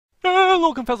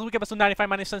Hello, Confess Week episode 95.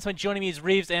 My name is SUNSfan. Joining me is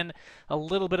Reaves, and a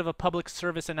little bit of a public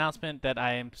service announcement that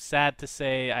I am sad to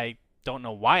say. I don't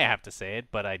know why I have to say it,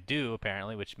 but I do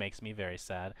apparently, which makes me very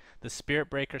sad. The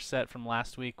Spirit Breaker set from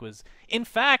last week was, in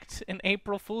fact, an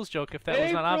April Fool's joke. If that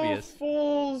was not obvious. April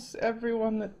Fools!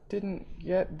 Everyone that didn't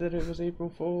get that it was April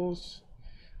Fools.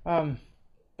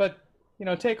 But you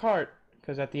know, take heart,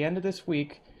 because at the end of this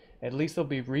week, at least they'll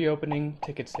be reopening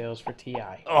ticket sales for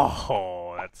TI.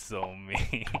 Oh, that's so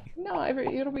mean. No,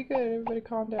 it'll be good. Everybody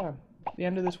calm down. The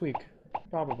end of this week,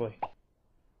 probably.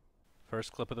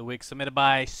 First clip of the week submitted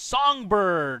by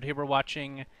Songbird. Here we're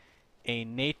watching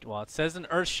a well, it says an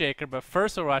Earthshaker, but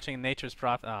first we're watching Nature's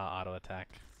Prophet. Auto attack.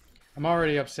 I'm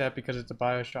already upset because it's a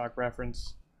BioShock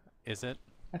reference. Is it?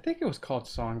 I think it was called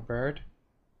Songbird.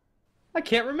 I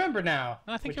can't remember now.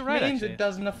 No, I think which you're right, means actually. It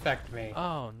doesn't affect me.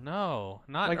 Oh no,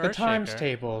 not like Earthshaker. the times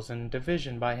tables and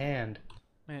division by hand.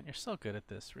 Man, you're so good at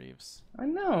this, Reaves. I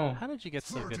know. How did you get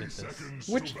so good at this?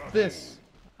 Which this?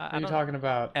 What are you talking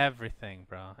about? Everything,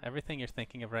 bro. Everything you're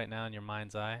thinking of right now in your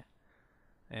mind's eye.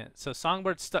 And so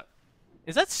Songbird stuck.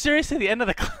 Is that seriously the end of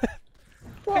the clip?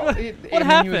 Well, what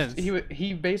happens?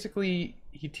 He basically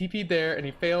he TP'd there and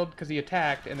he failed because he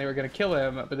attacked and they were gonna kill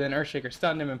him, but then Earthshaker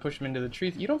stunned him and pushed him into the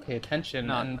trees. You don't pay attention,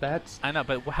 No, and that's I know,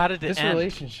 but how did it this end?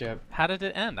 relationship. How did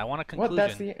it end? I want a conclusion.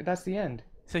 What? That's the end.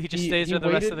 So he just stays there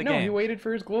the rest of the game. No, he game. waited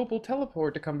for his global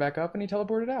teleport to come back up, and he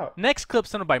teleported out. Next clip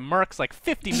sent by Mercs like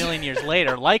 50 million years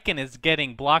later. Lycan is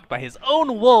getting blocked by his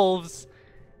own wolves.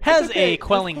 Has a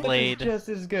quelling blade. It's just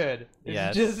as good. It's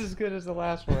Yes. just as good as the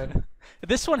last one.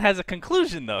 This one has a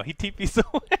conclusion though. He TP's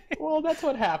away. Well, that's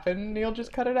what happened. He'll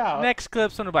just cut it out. Next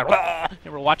clip sent by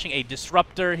and we're watching a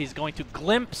disruptor. He's going to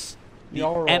glimpse the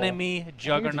Yarl. enemy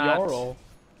Juggernaut, Yarl.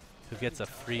 who gets a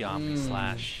free Omni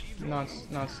Slash. Not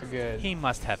so good. He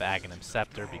must have Aghanim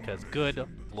Scepter because good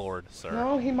lord, sir.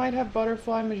 No, he might have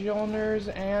butterfly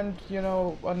Mjolnirs and, you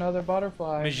know, another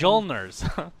butterfly.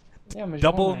 Mjolnirs. Yeah, Mjolnir.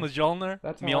 Double Mjolnir?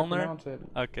 That's how Mjolnir? I pronounce it.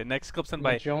 Okay, next clip sent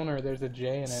by Mjolnir, there's a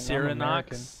J in it. I'm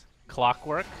American. Cyranox.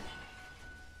 Clockwork.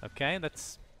 Okay,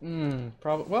 that's...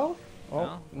 Probably. Well,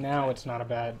 No? now it's not a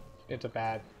bad. It's a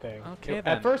bad thing. Okay, then.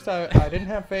 At first, I didn't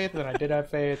have faith, then I did have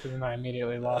faith, and then I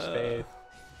immediately lost faith.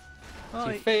 Well,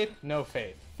 See, faith, no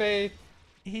faith. Faith.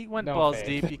 he went No balls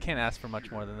faith. deep. You can't ask for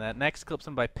much more than that. Next clip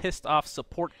sent by Pissed Off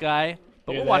Support Guy.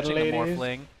 But Hear we're that, watching a ladies?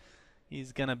 Morphling.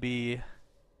 He's going to be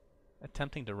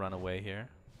attempting to run away here.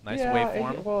 Nice Yeah,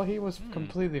 waveform. well, he was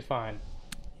completely fine.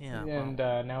 Yeah, And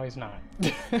now he's not.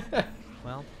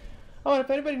 well, Oh, and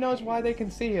if anybody knows why they can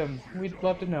see him, we'd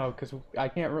love to know, because I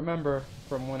can't remember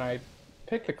from when I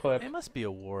picked the clip. it must be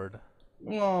a ward.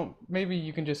 Well, maybe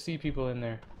you can just see people in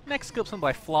there. Next clip sent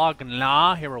by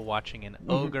Flogna. Here we're watching an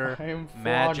Ogre I am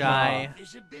Magi.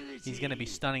 Flogna. He's going to be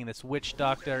stunning this Witch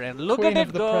Doctor. And look Queen at of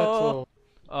it the go!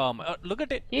 pretzel. Look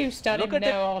at it. You stun Look him, at no,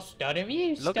 it. I'll stun him. You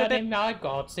Look stun at it. him, I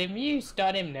got him. You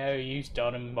stun him, no, you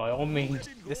stun him by all means.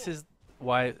 This is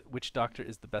why Witch Doctor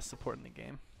is the best support in the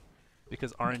game.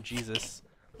 Because RNGesus.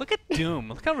 Look at Doom.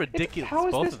 Look how ridiculous How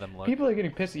is both this? of them look. People are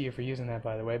getting pissed at you for using that,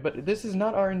 by the way, but this is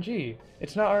not RNG.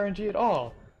 It's not RNG at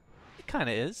all. It kind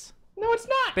of is. No, it's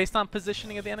not. Based on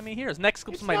positioning of the enemy heroes. Next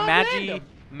clip It's from my not random.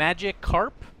 Magic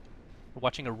Carp. We're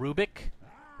watching a Rubik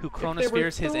who If there were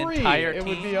chronospheres his three, entire it team.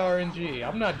 would be RNG.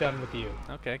 I'm not done with you.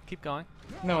 Okay, keep going.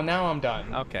 No, now I'm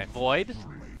done. Okay, Void.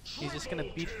 He's just gonna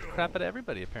beat the crap out of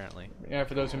everybody, apparently. Yeah,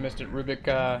 for those who missed it,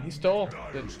 Rubik, he stole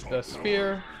the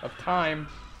sphere of time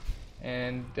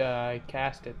and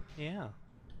cast it. Yeah.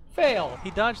 Fail.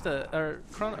 He dodged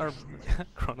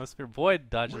Chronosphere Void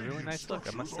dodged a really nice look,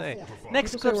 I must say.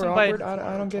 Next People say clip we're by awkward.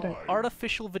 I don't get it.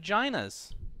 Artificial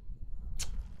Vaginas.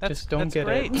 Just don't that's get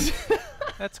great. it.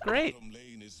 That's great.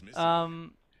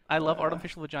 I love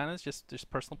artificial vaginas. Just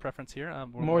personal preference here.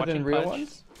 We're More watching than real Pudge.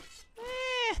 ones?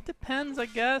 Depends, I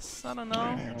guess. I don't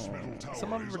know.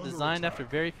 Some of them were designed after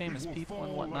very famous people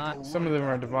and whatnot. Some of them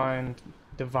are divine.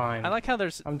 I like how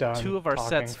there's I'm done two of our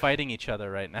sets talking. fighting each other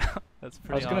right now. That's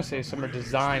pretty I was gonna awesome. say some are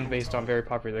designed based on very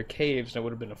popular caves, and it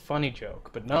would have been a funny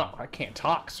joke, but no, I can't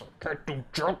talk, so I can't do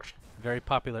jokes. Very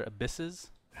popular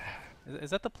abysses. Is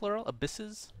that the plural?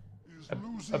 Abysses?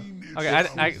 Okay,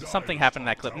 Okay, something happened in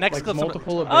that clip. Next like clip.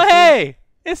 multiple Oh, abysses? hey!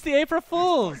 It's the April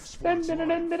Fools!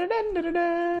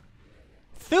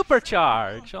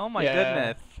 Supercharge! Oh my Yeah.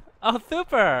 goodness. Oh,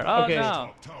 Super! Oh, Okay,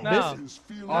 no. No. This,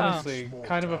 honestly,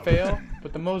 kind of a fail,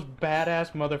 but the most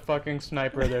badass motherfucking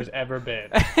sniper there's ever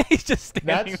been. He's just standing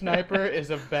That there. sniper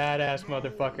is a badass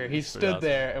motherfucker. He stood awesome.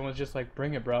 there and was just like,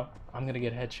 bring it, bro. I'm gonna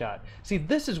get headshot. See,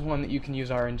 this is one that you can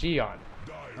use RNG on.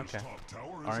 Okay.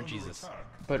 RNGesus.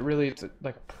 But really, it's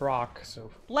like proc, so...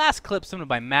 Last clip submitted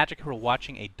by Magic, who are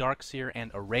watching a Darkseer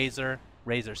and a Razor.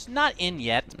 razors. Not in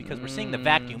yet, because we're seeing the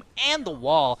vacuum and the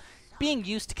wall being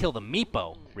used to kill the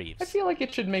Meepo, Reaves. I feel like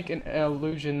it should make an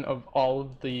illusion of all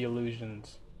of the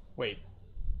illusions. Wait.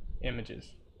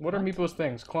 Images. What are Meepo's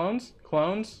things? Clones?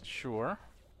 Clones? Sure.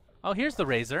 Oh, here's the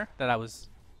razor that I was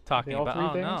talking all about. three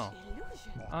Oh, things?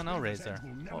 no. Oh, no, razor.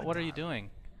 Well, what are you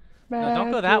doing? Magic, No,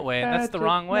 don't go that way. That's the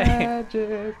wrong way.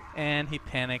 Magic. And he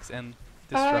panics and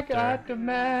I Disruptor. got the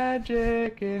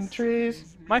magic in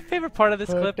trees. My favorite part of this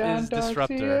clip is Darcy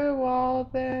Disruptor. a wall,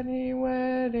 then he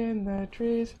went in the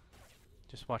trees.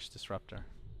 Just watch Disruptor.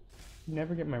 You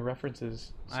never get my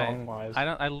references song-wise.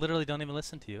 I literally don't even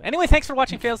listen to you. Anyway, thanks for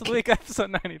watching Fails of the Week, episode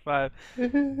 95.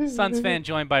 SUNSfan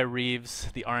joined by Reaves,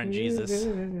 the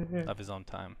RNGesus of his own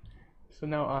time. So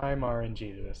now I'm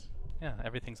RNGesus. Yeah,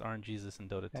 everything's RNGesus in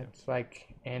Dota 2. That's like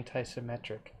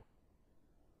anti-symmetric.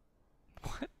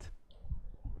 What?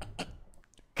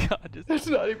 God, just That's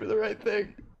not even the right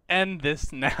thing. end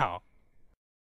this now.